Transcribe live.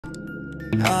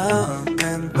I'm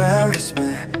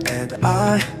embarrassment and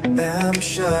I am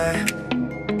shy.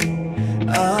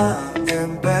 I'm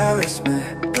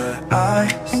embarrassment, but I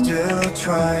still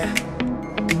try.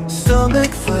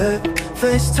 Stomach flip,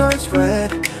 face turns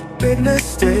red. Big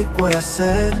mistake what I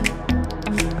said.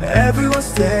 Everyone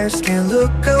stares, can't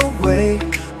look away.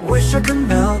 Wish I could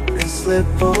melt and slip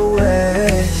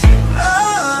away.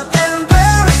 I'm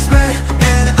embarrassment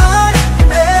and I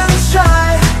am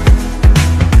shy.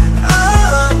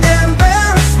 I'm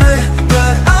embarrassment,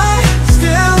 but I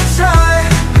still try.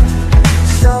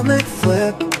 Stomach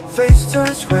flip, face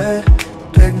turns red.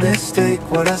 Big mistake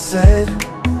what I said.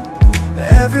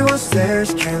 Everyone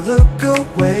stares, can't look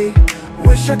away.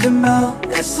 Wish I could melt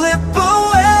and slip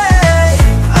away.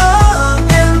 I'm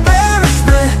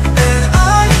embarrassment and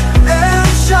I am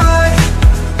shy.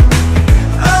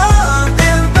 I'm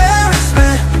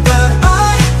embarrassment, but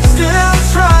I still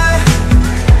try.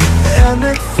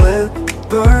 Stomach flip,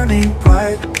 burning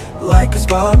bright like a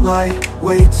spotlight,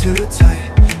 way too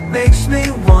tight. Makes me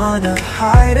wanna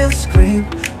hide and scream,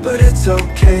 but it's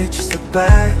okay, just a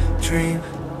bad dream.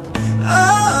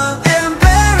 I'm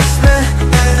embarrassment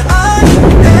and I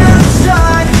am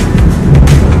shy.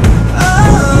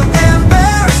 I'm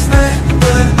embarrassment,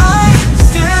 but I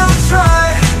still try.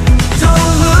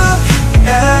 Don't look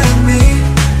at me,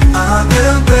 I'm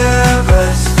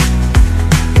embarrassed.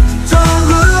 Don't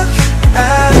look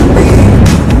at me,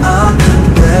 I'm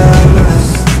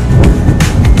embarrassed.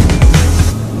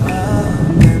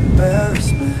 I'm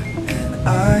embarrassment and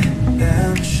I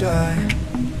am shy.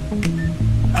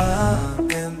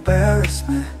 I'm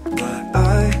embarrassment, but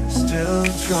I still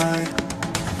try.